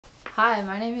Hi,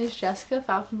 my name is Jessica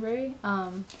Falconberry.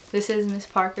 This is Miss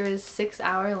Parker's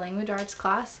 6-hour language arts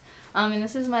class, and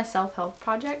this is my self-help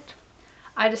project.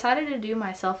 I decided to do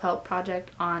my self-help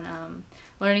project on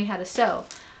learning how to sew.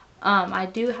 I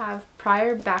do have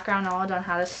prior background knowledge on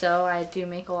how to sew. I do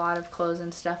make a lot of clothes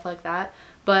and stuff like that,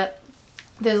 but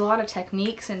there's a lot of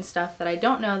techniques and stuff that I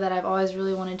don't know that I've always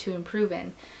really wanted to improve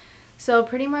in. So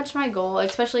pretty much my goal,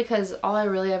 especially because all I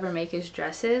really ever make is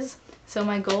dresses, so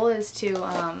my goal is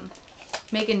to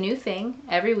make a new thing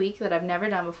every week that I've never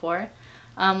done before,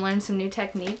 learn some new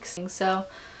techniques. So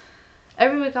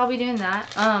every week I'll be doing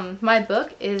that. My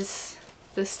book is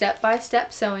the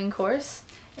Step-by-Step Sewing Course,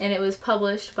 and it was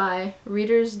published by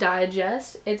Reader's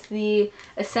Digest. It's the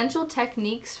essential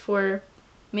techniques for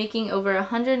making over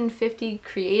 150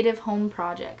 creative home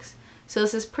projects. So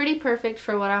this is pretty perfect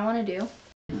for what I want to do.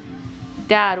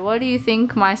 Dad, what do you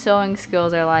think my sewing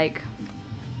skills are like?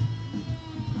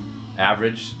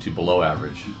 Average to below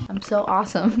average. I'm so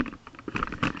awesome.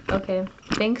 Okay,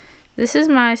 thanks. This is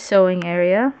my sewing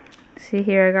area. See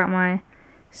here, I got my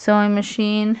sewing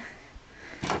machine.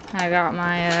 I got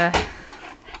my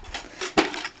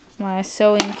my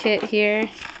sewing kit here.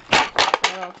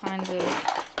 Got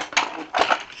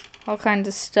all kinds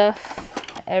of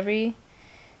stuff. Every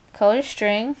color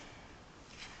string.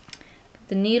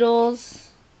 The needles,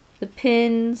 the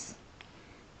pins.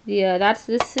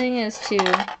 This thing is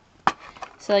to,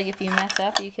 so like if you mess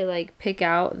up, you could like pick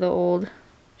out the old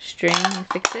string and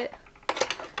fix it.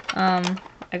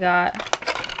 I got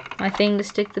my thing to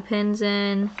stick the pins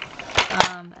in,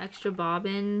 extra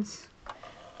bobbins,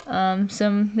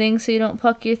 some things so you don't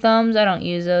puck your thumbs. I don't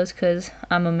use those because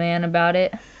I'm a man about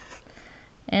it,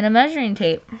 and a measuring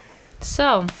tape.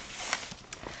 So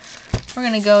we're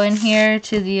gonna go in here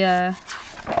to the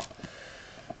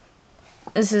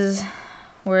this is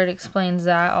where it explains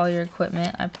that, all your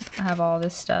equipment. I have all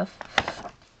this stuff.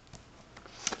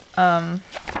 Yeah,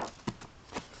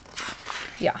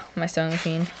 my sewing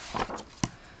machine.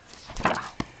 Yeah.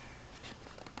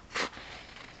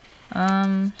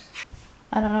 I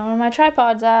don't know where my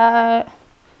tripod's at.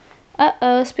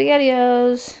 Uh-oh,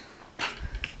 SpaghettiOs.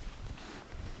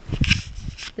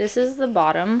 This is the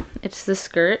bottom. It's the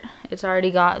skirt. It's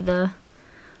already got the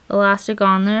elastic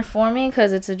on there for me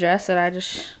because it's a dress that I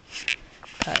just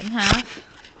cut in half.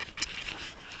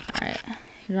 Alright,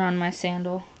 you're on my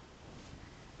sandal.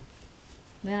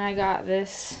 Then I got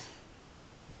this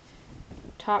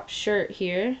top shirt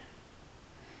here.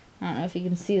 I don't know if you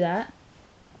can see that.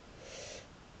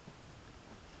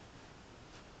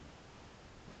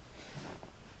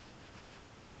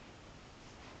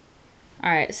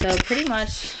 Alright, so pretty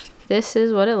much this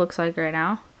is what it looks like right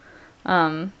now.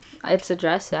 It's a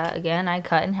dress that, again, I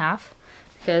cut in half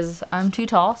because I'm too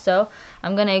tall. So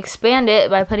I'm going to expand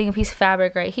it by putting a piece of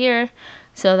fabric right here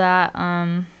so that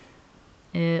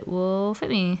it will fit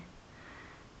me.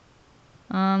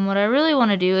 What I really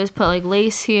want to do is put like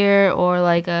lace here or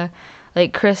like a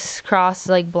crisscross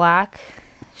like black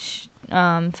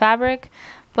fabric,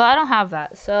 but I don't have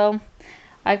that. So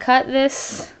I cut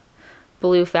this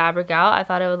blue fabric out. I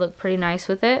thought it would look pretty nice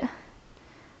with it.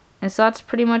 And so that's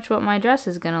pretty much what my dress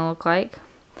is gonna look like.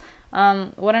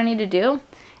 What I need to do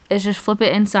is just flip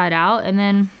it inside out, and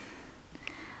then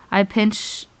I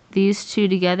pinch these two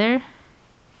together,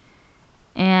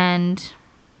 and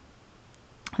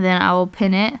then I will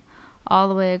pin it all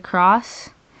the way across.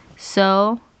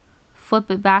 So flip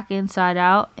it back inside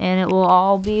out, and it will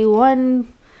all be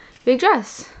one big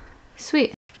dress.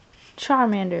 Sweet.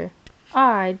 Charmander,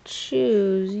 I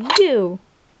choose you.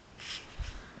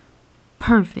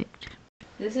 Perfect.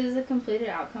 This is the completed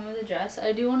outcome of the dress.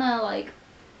 I do want to like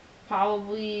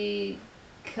probably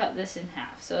cut this in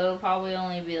half, so it'll probably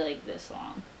only be like this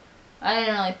long. I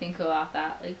didn't really think about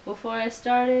that like before I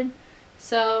started,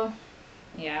 so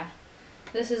yeah,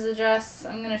 this is the dress.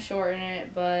 I'm gonna shorten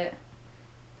it, but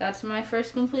that's my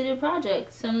first completed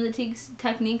project. Some of the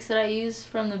techniques that I used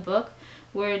from the book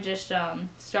were just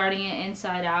starting it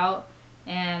inside out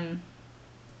and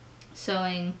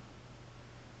sewing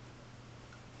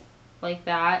like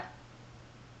that.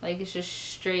 Like it's a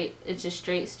straight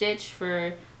stitch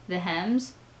for the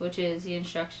hems, which is the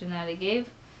instruction that it gave.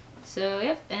 So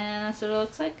yep, and that's what it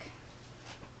looks like.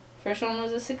 First one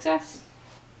was a success,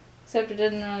 except it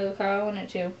didn't really look how I wanted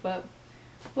to, but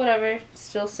whatever,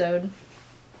 still sewed.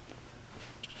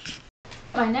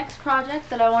 My next project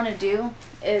that I want to do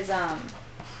is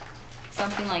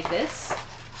something like this.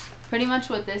 Pretty much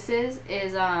what this is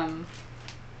it's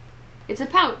a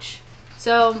pouch.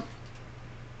 So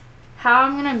how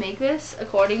I'm gonna make this,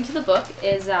 according to the book,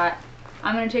 is that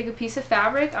I'm gonna take a piece of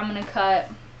fabric. I'm gonna cut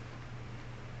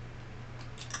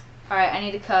Alright, I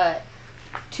need to cut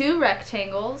 2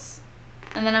 rectangles,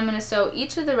 and then I'm going to sew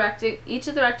each of the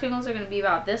rectangles are going to be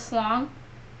about this long,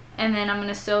 and then I'm going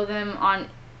to sew them on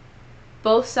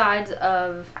both sides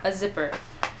of a zipper.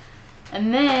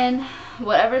 And then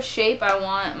whatever shape I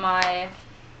want my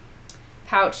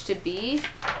pouch to be,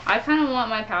 I kind of want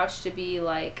my pouch to be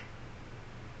like,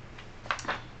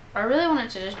 I really want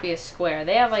it to just be a square.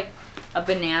 They have like a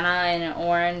banana and an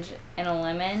orange and a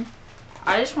lemon.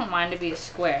 I just want mine to be a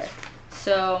square.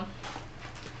 So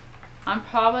I'm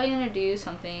probably going to do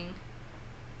something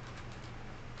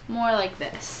more like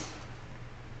this.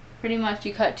 Pretty much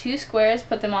you cut 2 squares,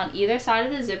 put them on either side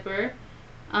of the zipper.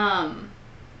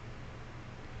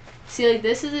 See, like,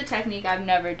 this is a technique I've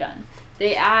never done.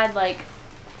 They add, like,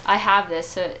 I have this,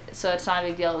 so it's not a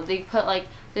big deal. They put, like,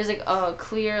 there's like a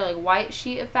clear, like, white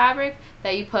sheet of fabric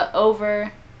that you put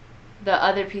over the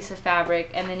other piece of fabric,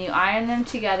 and then you iron them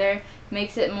together.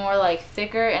 Makes it more like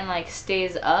thicker and like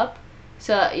stays up,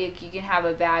 so you can have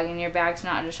a bag and your bag's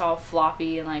not just all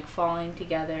floppy and like falling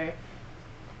together.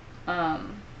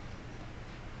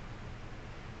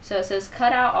 So it says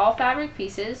cut out all fabric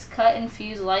pieces, cut and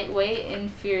fuse lightweight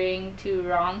inferior to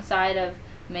wrong side of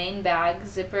main bag,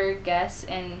 zipper, guess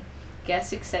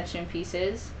extension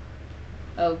pieces.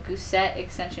 Oh, gousset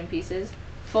extension pieces.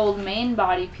 Fold main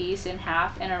body piece in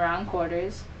half and around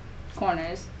corners.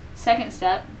 Second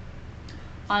step,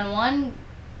 on one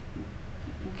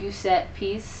gousset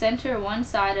piece, center one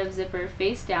side of zipper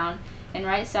face down and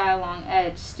right side along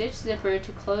edge. Stitch zipper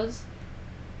to close.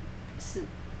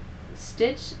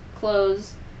 Stitch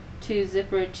close to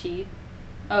zipper teeth.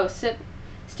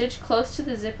 Stitch close to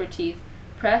the zipper teeth.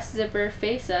 Press zipper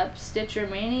face up. Stitch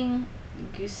remaining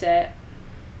gousset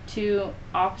to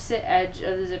opposite edge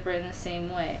of the zipper in the same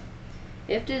way.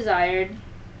 If desired,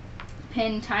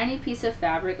 pin tiny piece of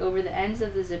fabric over the ends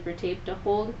of the zipper tape to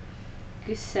hold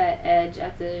gousset edge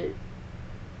at the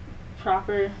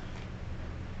proper.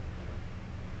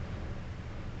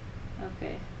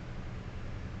 Okay.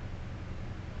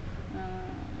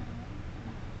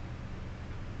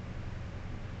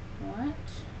 What?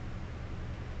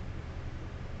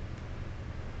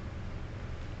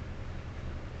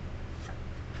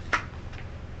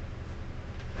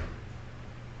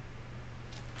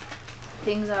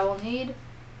 Things I will need: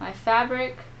 my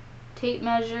fabric, tape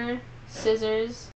measure, scissors,